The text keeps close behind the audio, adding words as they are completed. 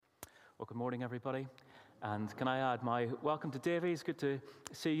Well, good morning, everybody. And can I add my welcome to Davy? It's good to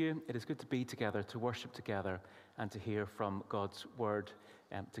see you. It is good to be together, to worship together, and to hear from God's word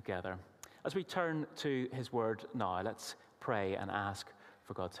together. As we turn to his word now, let's pray and ask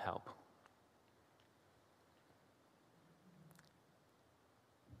for God's help.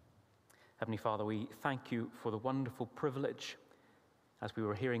 Heavenly Father, we thank you for the wonderful privilege, as we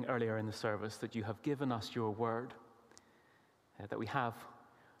were hearing earlier in the service, that you have given us your word, that we have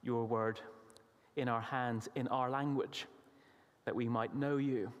your word in our hands, in our language, that we might know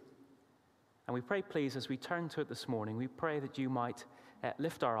you. And we pray, please, as we turn to it this morning, we pray that you might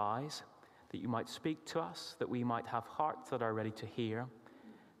lift our eyes, that you might speak to us, that we might have hearts that are ready to hear,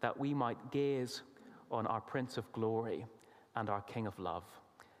 that we might gaze on our Prince of Glory and our King of Love.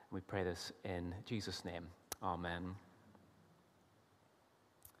 And we pray this in Jesus' name. Amen.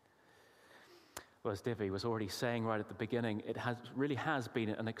 Well, as Davy was already saying right at the beginning, it really has been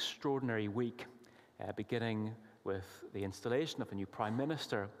an extraordinary week, beginning with the installation of a new Prime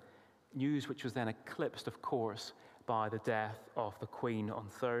Minister, news which was then eclipsed, of course, by the death of the Queen on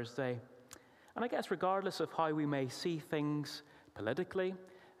Thursday. And I guess regardless of how we may see things politically,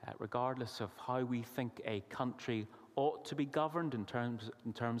 regardless of how we think a country ought to be governed in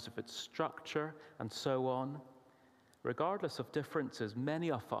terms of its structure and so on, regardless of differences,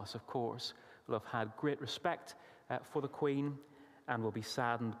 many of us, of course, will have had great respect for the Queen and will be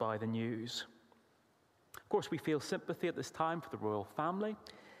saddened by the news. Of course, we feel sympathy at this time for the royal family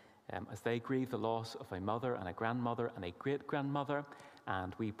as they grieve the loss of a mother and a grandmother and a great-grandmother,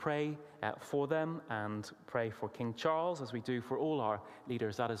 and we pray for them and pray for King Charles as we do for all our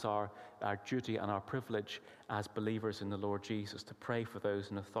leaders. That is our duty and our privilege as believers in the Lord Jesus, to pray for those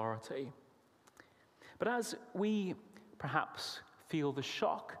in authority. But as we perhaps feel the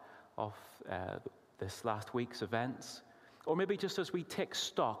shock of this last week's events, or maybe just as we take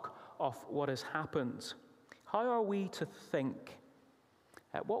stock of what has happened, how are we to think?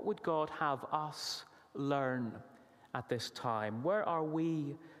 What would God have us learn at this time? Where are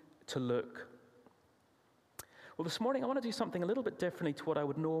we to look? Well, this morning I want to do something a little bit differently to what I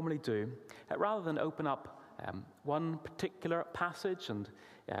would normally do. Rather than open up one particular passage and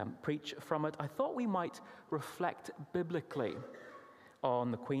preach from it, I thought we might reflect biblically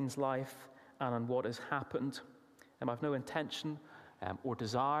on the Queen's life and on what has happened. I've no intention or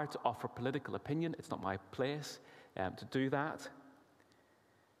desire to offer political opinion. It's not my place to do that,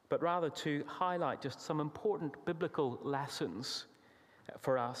 but rather to highlight just some important biblical lessons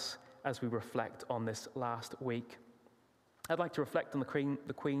for us as we reflect on this last week. I'd like to reflect on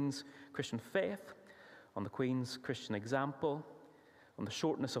the Queen's Christian faith, on the Queen's Christian example, on the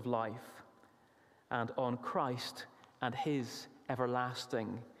shortness of life, and on Christ and his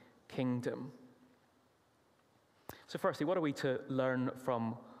everlasting kingdom. So firstly, what are we to learn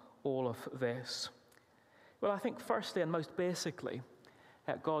from all of this? Well, I think firstly and most basically,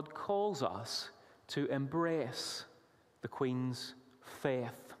 God calls us to embrace the Queen's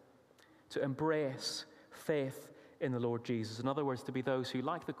faith, to embrace faith in the Lord Jesus. In other words, to be those who,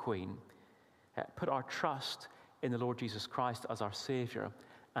 like the Queen, put our trust in the Lord Jesus Christ as our Saviour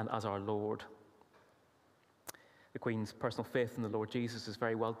and as our Lord. The Queen's personal faith in the Lord Jesus is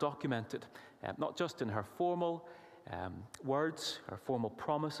very well documented, not just in her formal words, her formal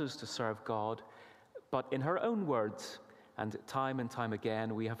promises to serve God, but in her own words. And time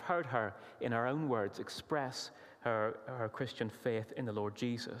again, we have heard her, in her own words, express her Christian faith in the Lord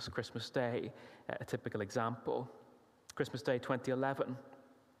Jesus. Christmas Day, a typical example. Christmas Day 2011.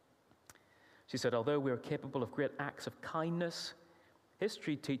 She said, although we are capable of great acts of kindness,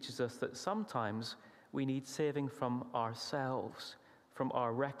 history teaches us that sometimes we need saving from ourselves, from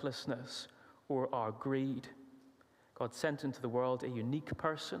our recklessness or our greed. God sent into the world a unique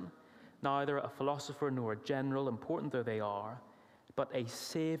person, neither a philosopher nor a general, important though they are, but a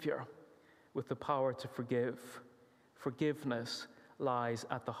Saviour with the power to forgive. Forgiveness lies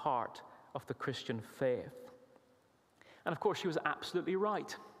at the heart of the Christian faith. And of course, she was absolutely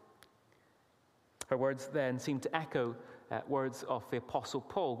right. Her words then seem to echo words of the Apostle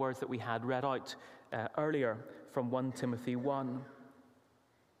Paul, words that we had read out earlier from 1 Timothy 1.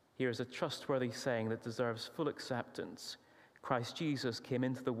 Here is a trustworthy saying that deserves full acceptance. Christ Jesus came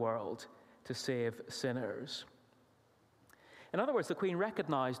into the world to save sinners. In other words, the Queen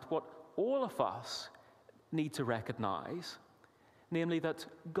recognized what all of us need to recognize, namely that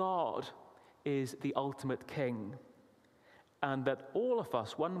God is the ultimate King, and that all of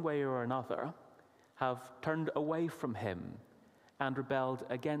us, one way or another, have turned away from him and rebelled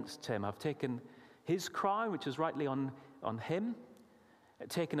against him, have taken his crown, which is rightly on him,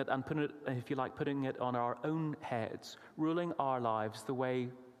 taken it and putting it, if you like, putting it on our own heads, ruling our lives the way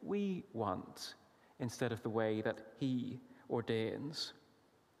we want instead of the way that he ordains.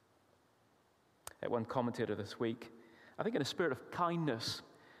 One commentator this week, I think in a spirit of kindness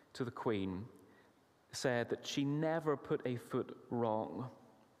to the Queen, said that she never put a foot wrong.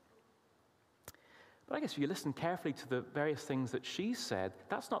 But I guess if you listen carefully to the various things that she said,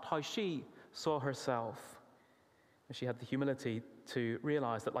 that's not how she saw herself. And she had the humility to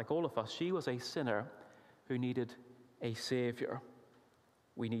realize that, like all of us, she was a sinner who needed a Savior.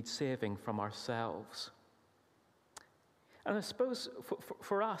 We need saving from ourselves. And I suppose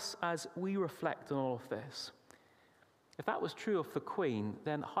for us, as we reflect on all of this, if that was true of the Queen,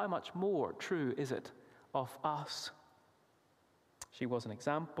 then how much more true is it of us? She was an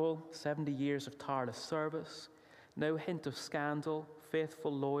example, 70 years of tireless service, no hint of scandal,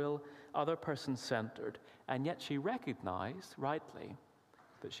 faithful, loyal, other person-centered, and yet she recognized, rightly,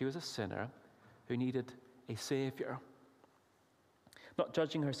 that she was a sinner who needed a Savior. Not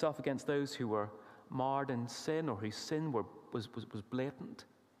judging herself against those who were marred in sin or whose sin was blatant,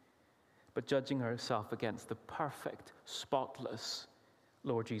 but judging herself against the perfect, spotless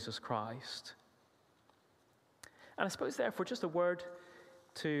Lord Jesus Christ. And I suppose, therefore, just a word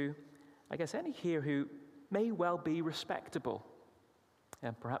to, I guess, any here who may well be respectable.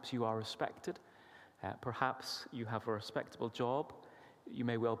 And perhaps you are respected. Perhaps you have a respectable job. You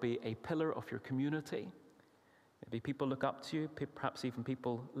may well be a pillar of your community. Maybe people look up to you. Perhaps even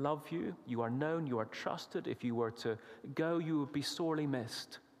people love you. You are known. You are trusted. If you were to go, you would be sorely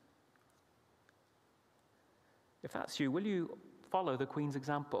missed. If that's you, will you follow the Queen's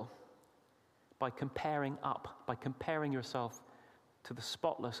example by comparing up, by comparing yourself to the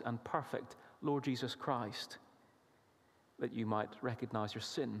spotless and perfect Lord Jesus Christ, that you might recognize your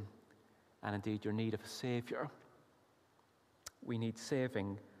sin and indeed your need of a Savior? We need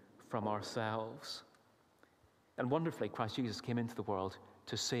saving from ourselves. And wonderfully, Christ Jesus came into the world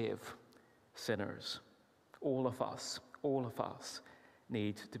to save sinners. All of us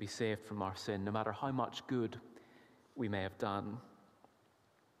need to be saved from our sin, no matter how much good we may have done.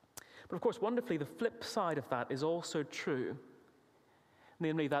 But of course, wonderfully, the flip side of that is also true.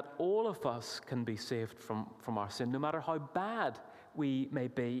 Namely, that all of us can be saved from our sin, no matter how bad we may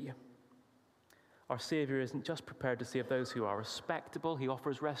be. Our Savior isn't just prepared to save those who are respectable, he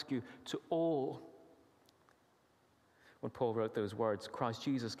offers rescue to all. When Paul wrote those words, Christ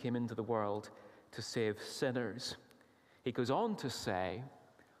Jesus came into the world to save sinners, he goes on to say,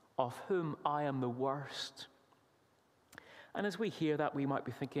 of whom I am the worst. And as we hear that, we might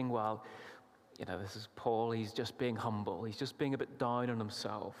be thinking, well, this is Paul, he's just being humble, he's just being a bit down on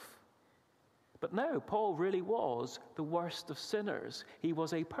himself. But no, Paul really was the worst of sinners. He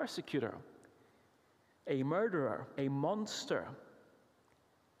was a persecutor, a murderer, a monster.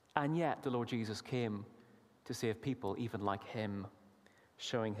 And yet the Lord Jesus came to save people even like him,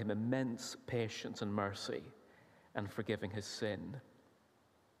 showing him immense patience and mercy and forgiving his sin.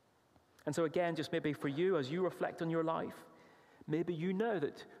 And so again, just maybe for you, as you reflect on your life, maybe you know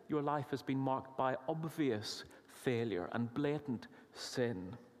that your life has been marked by obvious failure and blatant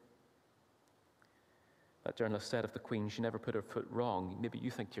sin. That journalist said of the Queen, she never put her foot wrong. Maybe you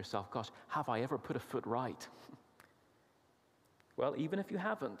think to yourself, gosh, have I ever put a foot right? Well, even if you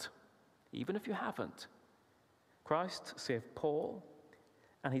haven't, Christ saved Paul,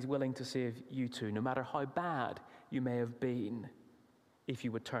 and he's willing to save you too, no matter how bad you may have been, if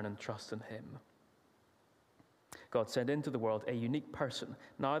you would turn and trust in him. God sent into the world a unique person,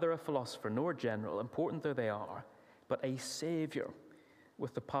 neither a philosopher nor a general, important though they are, but a Savior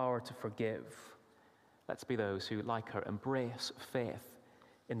with the power to forgive. Let's be those who, like her, embrace faith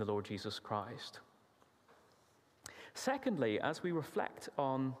in the Lord Jesus Christ. Secondly, as we reflect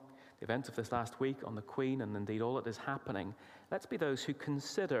on the events of this last week, on the Queen, and indeed all that is happening, let's be those who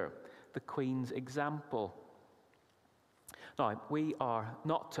consider the Queen's example. Now, we are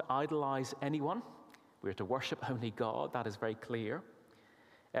not to idolize anyone. We're to worship only God. That is very clear.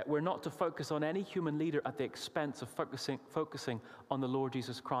 We're not to focus on any human leader at the expense of focusing on the Lord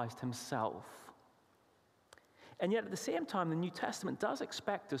Jesus Christ himself. And yet at the same time, the New Testament does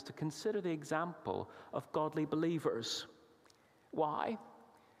expect us to consider the example of godly believers. Why?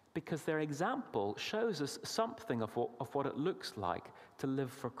 Because their example shows us something of what it looks like to live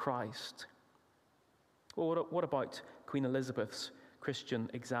for Christ. Well, what about Queen Elizabeth's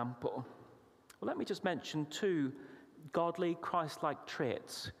Christian example? Well, let me just mention two godly, Christ-like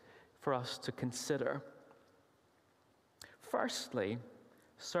traits for us to consider. Firstly,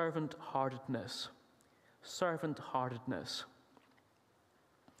 servant-heartedness. Servant-heartedness.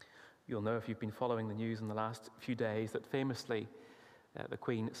 You'll know if you've been following the news in the last few days that famously the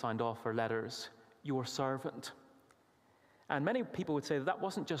Queen signed off her letters, "Your servant." And many people would say that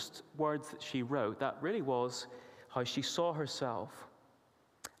wasn't just words that she wrote, that really was how she saw herself.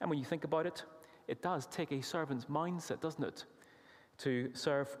 And when you think about it, it does take a servant's mindset, doesn't it? To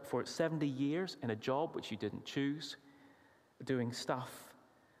serve for 70 years in a job which you didn't choose, doing stuff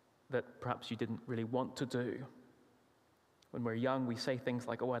that perhaps you didn't really want to do. When we're young, we say things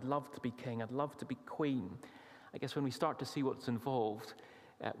like, oh, I'd love to be king, I'd love to be queen. I guess when we start to see what's involved,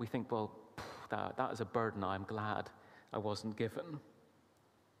 we think, well, that is a burden I'm glad I wasn't given.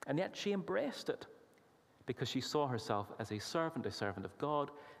 And yet she embraced it because she saw herself as a servant of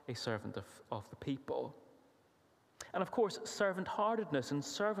God, a servant of the people. And of course, servant-heartedness and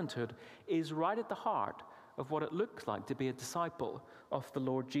servanthood is right at the heart of what it looks like to be a disciple of the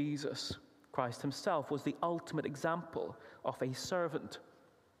Lord Jesus. Christ himself was the ultimate example of a servant,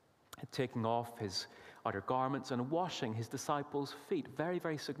 taking off his outer garments and washing his disciples' feet. Very,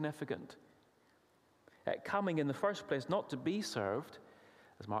 very significant. Coming in the first place not to be served,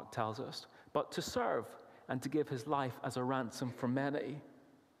 as Mark tells us, but to serve and to give his life as a ransom for many.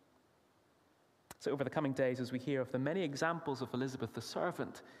 So over the coming days, as we hear of the many examples of Elizabeth the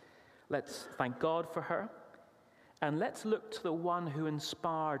servant, let's thank God for her, and let's look to the one who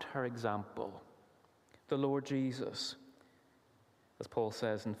inspired her example, the Lord Jesus. As Paul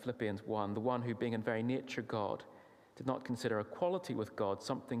says in Philippians 1, the one who, being in very nature God, did not consider equality with God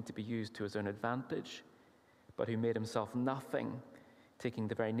something to be used to his own advantage, but who made himself nothing, taking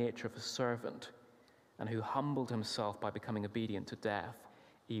the very nature of a servant, and who humbled himself by becoming obedient to death,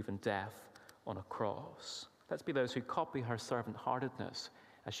 even death on a cross. Let's be those who copy her servant-heartedness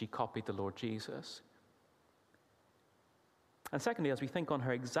as she copied the Lord Jesus. And secondly, as we think on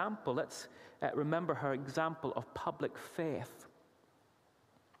her example, let's remember her example of public faith.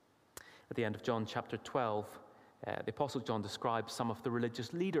 At the end of John chapter 12, the Apostle John describes some of the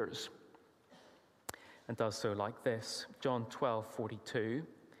religious leaders and does so like this. John 12:42.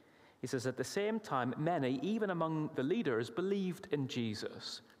 He says, at the same time, many, even among the leaders, believed in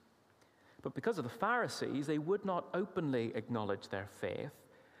Jesus. But because of the Pharisees, they would not openly acknowledge their faith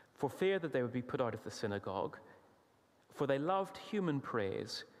for fear that they would be put out of the synagogue, for they loved human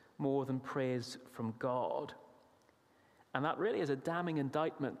praise more than praise from God. And that really is a damning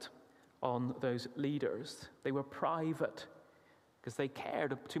indictment on those leaders. They were private because they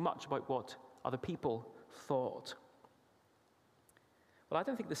cared too much about what other people thought. Well, I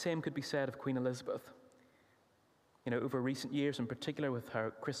don't think the same could be said of Queen Elizabeth. You know, over recent years, in particular with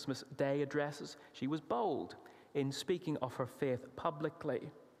her Christmas Day addresses, she was bold in speaking of her faith publicly.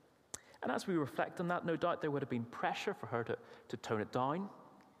 And as we reflect on that, no doubt there would have been pressure for her to tone it down,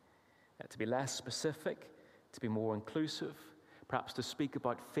 to be less specific, to be more inclusive, perhaps to speak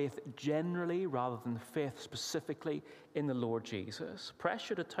about faith generally rather than faith specifically in the Lord Jesus.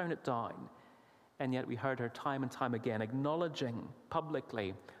 Pressure to tone it down. And yet we heard her time and time again acknowledging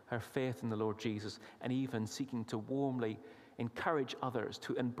publicly her faith in the Lord Jesus and even seeking to warmly encourage others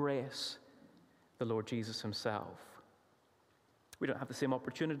to embrace the Lord Jesus himself. We don't have the same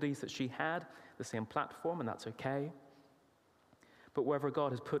opportunities that she had, the same platform, and that's okay. But wherever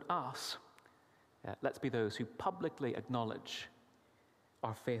God has put us, let's be those who publicly acknowledge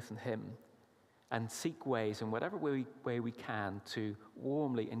our faith in him and seek ways in whatever way we can to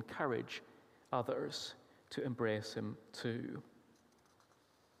warmly encourage others to embrace him too.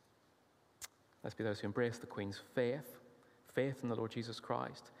 Let's be those who embrace the Queen's faith in the Lord Jesus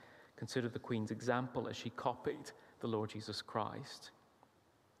Christ. Consider the Queen's example as she copied the Lord Jesus Christ.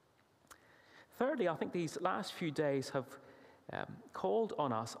 Thirdly, I think these last few days have called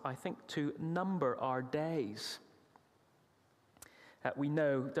on us, I think, to number our days. We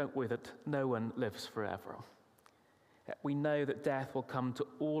know, don't we, that no one lives forever. We know that death will come to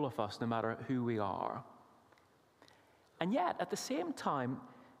all of us, no matter who we are. And yet, at the same time,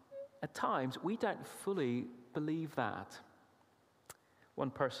 at times, we don't fully believe that. One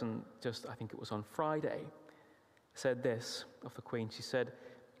person, I think it was on Friday, said this of the Queen. She said,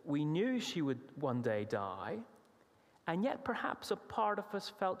 we knew she would one day die, and yet perhaps a part of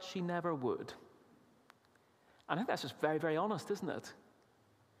us felt she never would. I think that's just very, very honest, isn't it?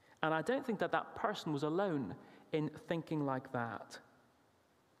 And I don't think that person was alone in thinking like that.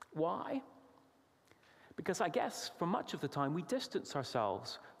 Why? Because I guess for much of the time we distance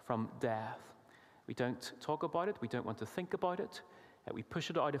ourselves from death. We don't talk about it. We don't want to think about it. We push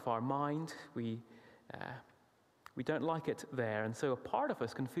it out of our mind. We don't like it there. And so a part of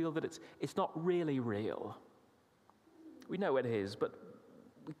us can feel that it's not really real. We know it is, but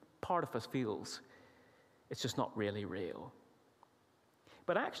part of us feels it's just not really real.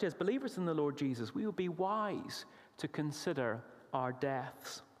 But actually, as believers in the Lord Jesus, we would be wise to consider our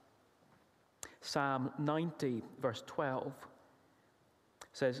deaths. Psalm 90, verse 12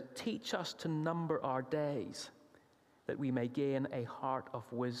 says, "Teach us to number our days, that we may gain a heart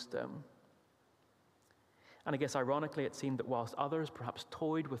of wisdom." And I guess ironically, it seemed that whilst others perhaps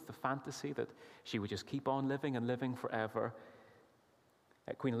toyed with the fantasy that she would just keep on living and living forever,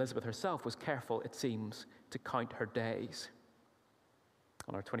 Queen Elizabeth herself was careful, it seems, to count her days.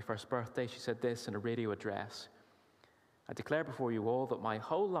 On her 21st birthday, she said this in a radio address: "I declare before you all that my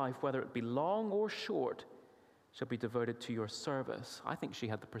whole life, whether it be long or short, shall be devoted to your service." I think she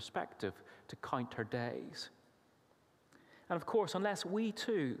had the perspective to count her days. And of course, unless we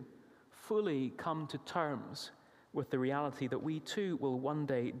too fully come to terms with the reality that we too will one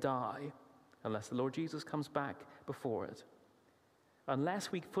day die, unless the Lord Jesus comes back before it,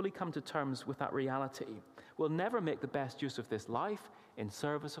 unless we fully come to terms with that reality, we'll never make the best use of this life in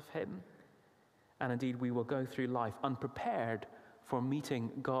service of Him. And indeed, we will go through life unprepared for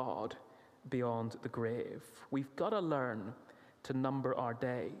meeting God beyond the grave. We've got to learn to number our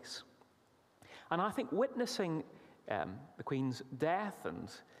days. And I think witnessing the Queen's death and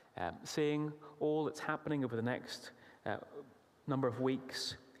seeing all that's happening over the next number of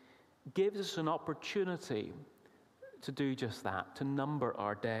weeks gives us an opportunity to do just that, to number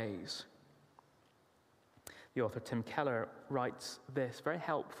our days. The author Tim Keller writes this very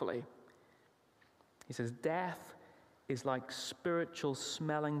helpfully. He says, "Death is like spiritual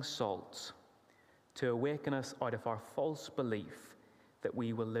smelling salts to awaken us out of our false belief that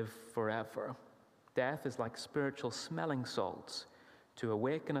we will live forever." Death is like spiritual smelling salts to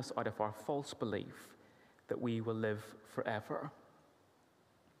awaken us out of our false belief that we will live forever.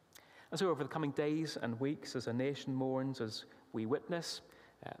 And so over the coming days and weeks, as a nation mourns, as we witness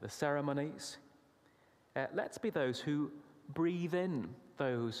the ceremonies, let's be those who breathe in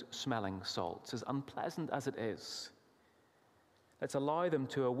those smelling salts, as unpleasant as it is. Let's allow them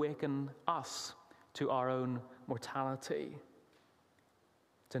to awaken us to our own mortality,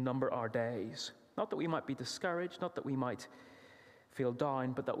 to number our days. Not that we might be discouraged, not that we might feel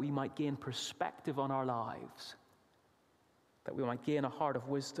down, but that we might gain perspective on our lives, that we might gain a heart of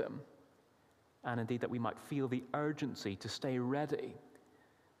wisdom, and indeed that we might feel the urgency to stay ready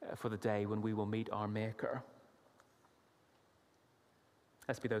for the day when we will meet our Maker.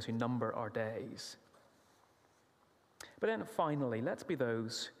 Let's be those who number our days. But then finally, let's be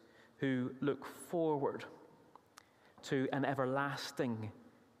those who look forward to an everlasting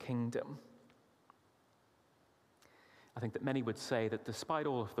kingdom. I think that many would say that despite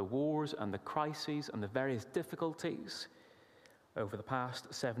all of the wars and the crises and the various difficulties over the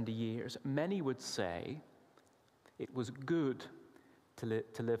past 70 years, many would say it was good to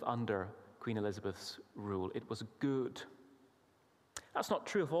live under Queen Elizabeth's rule. It was good. That's not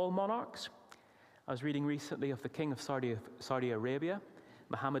true of all monarchs. I was reading recently of the king of Saudi Arabia,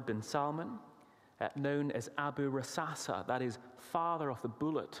 Mohammed bin Salman, known as Abu Rasasa, that is, father of the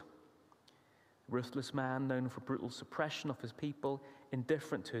bullet. Ruthless man known for brutal suppression of his people,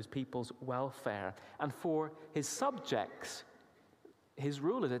 indifferent to his people's welfare. And for his subjects, his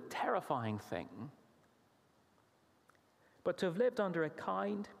rule is a terrifying thing. But to have lived under a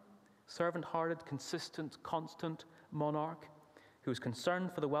kind, servant-hearted, consistent, constant monarch who is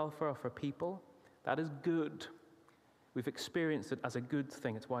concerned for the welfare of her people, that is good. We've experienced it as a good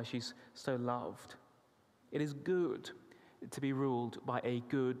thing. It's why she's so loved. It is good to be ruled by a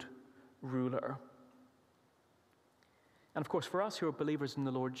good ruler. And of course, for us who are believers in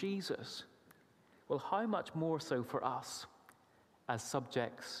the Lord Jesus, well, how much more so for us as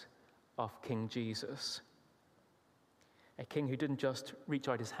subjects of King Jesus? A king who didn't just reach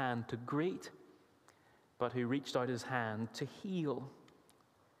out his hand to greet, but who reached out his hand to heal.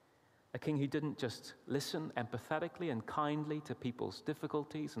 A king who didn't just listen empathetically and kindly to people's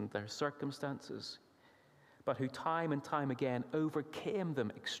difficulties and their circumstances, but who time and time again overcame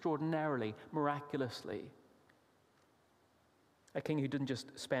them extraordinarily, miraculously. A king who didn't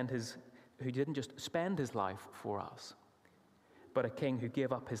just spend his life for us, but a king who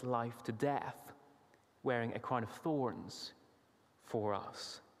gave up his life to death, wearing a crown of thorns for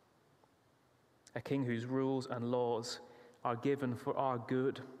us. A king whose rules and laws are given for our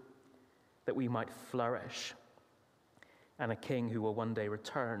good, that we might flourish. And a king who will one day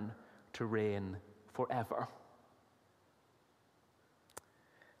return to reign forever.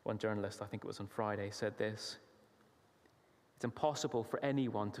 One journalist, I think it was on Friday, said this: "It's impossible for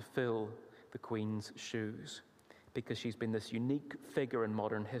anyone to fill the Queen's shoes because she's been this unique figure in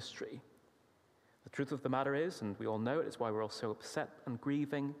modern history. The truth of the matter is, and we all know it, it's why we're all so upset and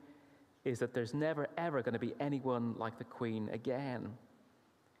grieving, is that there's never ever going to be anyone like the Queen again,"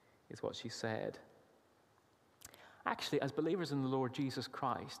 is what she said. Actually, as believers in the Lord Jesus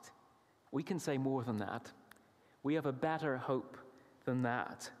Christ, We can say more than that. We have a better hope than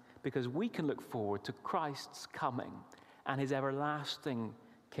that, because we can look forward to Christ's coming and his everlasting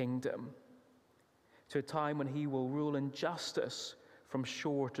kingdom, to a time when he will rule in justice from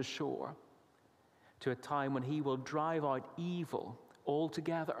shore to shore, to a time when he will drive out evil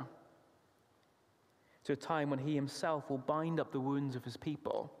altogether, to a time when he himself will bind up the wounds of his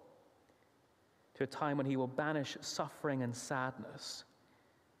people, to a time when he will banish suffering and sadness,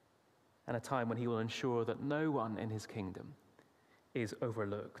 and a time when he will ensure that no one in his kingdom is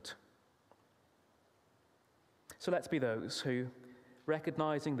overlooked. So let's be those who,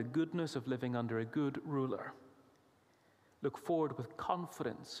 recognizing the goodness of living under a good ruler, look forward with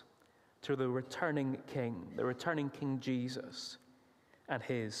confidence to the returning King Jesus, and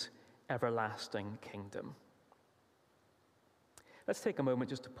his everlasting kingdom. Let's take a moment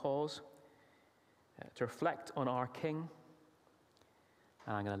just to pause, to reflect on our King,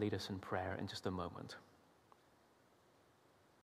 and I'm going to lead us in prayer in just a moment.